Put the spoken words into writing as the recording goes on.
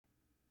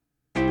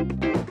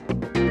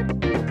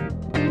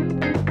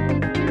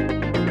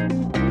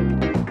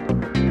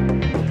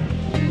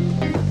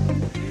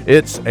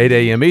It's 8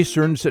 a.m.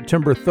 Eastern,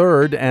 September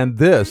 3rd, and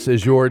this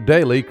is your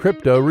daily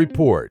crypto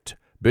report.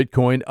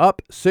 Bitcoin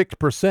up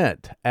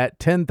 6% at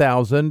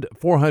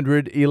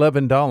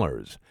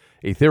 $10,411.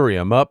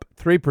 Ethereum up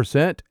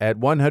 3% at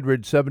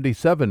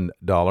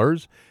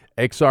 $177.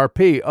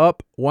 XRP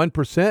up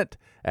 1%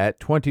 at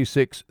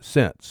 26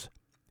 cents.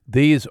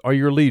 These are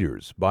your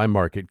leaders by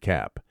market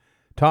cap.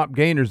 Top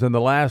gainers in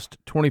the last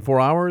 24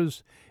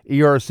 hours,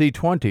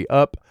 ERC20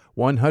 up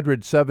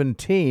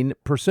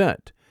 117%.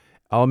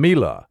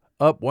 Almila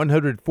up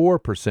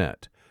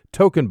 104%.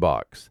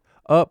 TokenBox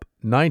up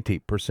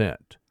 90%.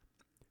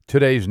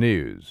 Today's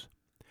news.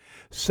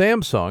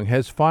 Samsung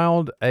has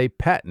filed a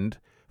patent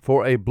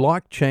for a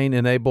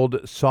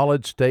blockchain-enabled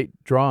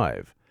solid-state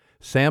drive.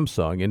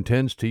 Samsung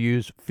intends to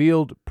use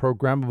field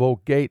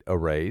programmable gate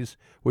arrays,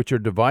 which are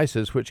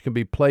devices which can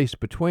be placed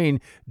between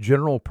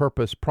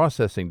general-purpose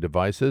processing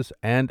devices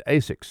and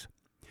ASICs.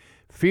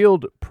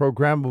 Field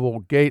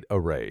programmable gate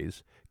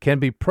arrays can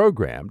be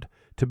programmed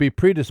to be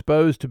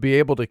predisposed to be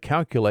able to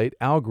calculate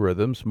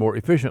algorithms more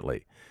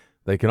efficiently.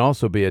 They can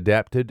also be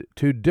adapted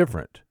to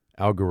different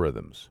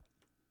algorithms.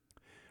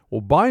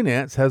 Well,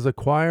 Binance has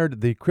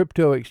acquired the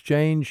crypto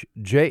exchange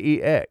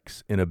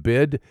JEX in a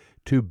bid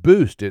to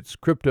boost its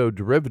crypto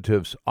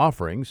derivatives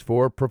offerings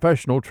for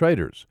professional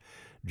traders.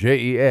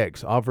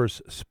 JEX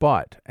offers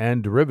spot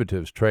and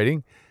derivatives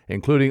trading,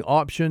 including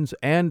options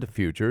and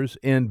futures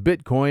in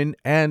Bitcoin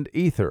and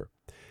Ether.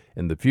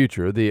 In the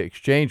future, the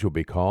exchange will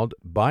be called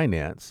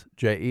Binance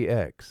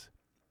JEX.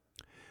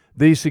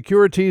 The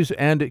Securities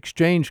and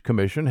Exchange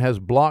Commission has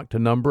blocked a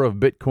number of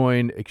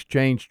Bitcoin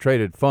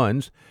exchange-traded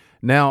funds.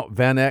 Now,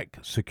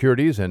 VanEck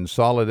Securities and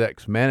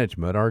SolidX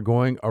Management are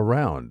going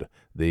around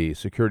the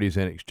Securities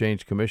and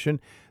Exchange Commission.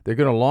 They're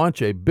going to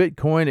launch a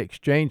Bitcoin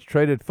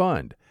exchange-traded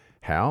fund.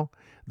 How?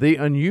 The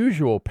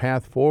unusual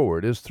path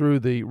forward is through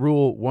the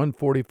Rule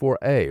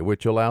 144A,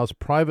 which allows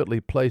privately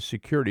placed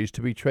securities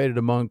to be traded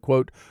among,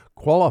 quote,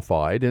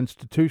 qualified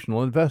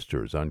institutional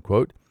investors,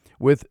 unquote,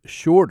 with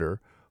shorter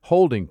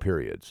holding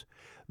periods.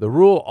 The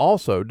rule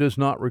also does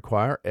not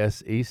require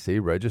SEC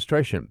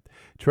registration.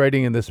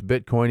 Trading in this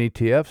Bitcoin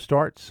ETF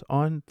starts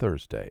on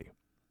Thursday.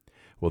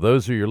 Well,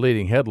 those are your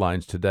leading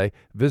headlines today.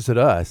 Visit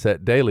us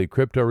at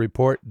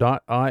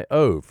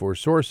dailycryptoreport.io for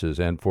sources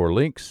and for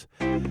links.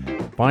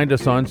 Find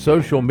us on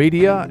social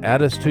media,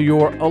 add us to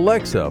your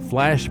Alexa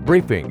flash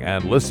briefing,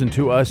 and listen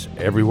to us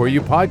everywhere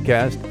you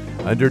podcast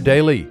under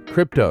Daily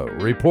Crypto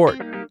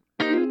Report.